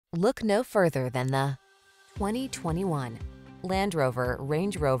Look no further than the 2021 Land Rover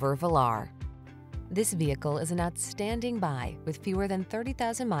Range Rover Velar. This vehicle is an outstanding buy with fewer than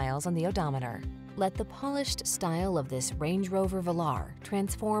 30,000 miles on the odometer. Let the polished style of this Range Rover Velar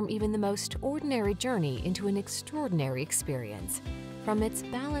transform even the most ordinary journey into an extraordinary experience. From its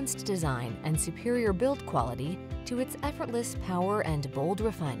balanced design and superior build quality to its effortless power and bold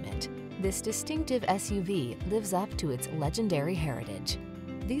refinement, this distinctive SUV lives up to its legendary heritage.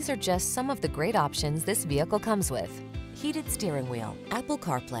 These are just some of the great options this vehicle comes with: heated steering wheel, Apple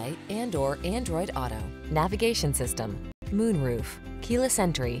CarPlay and/or Android Auto, navigation system, moonroof, keyless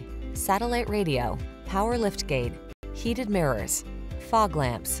entry, satellite radio, power liftgate, heated mirrors, fog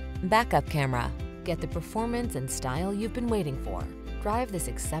lamps, backup camera. Get the performance and style you've been waiting for. Drive this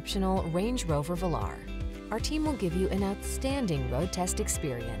exceptional Range Rover Velar. Our team will give you an outstanding road test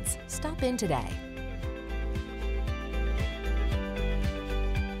experience. Stop in today.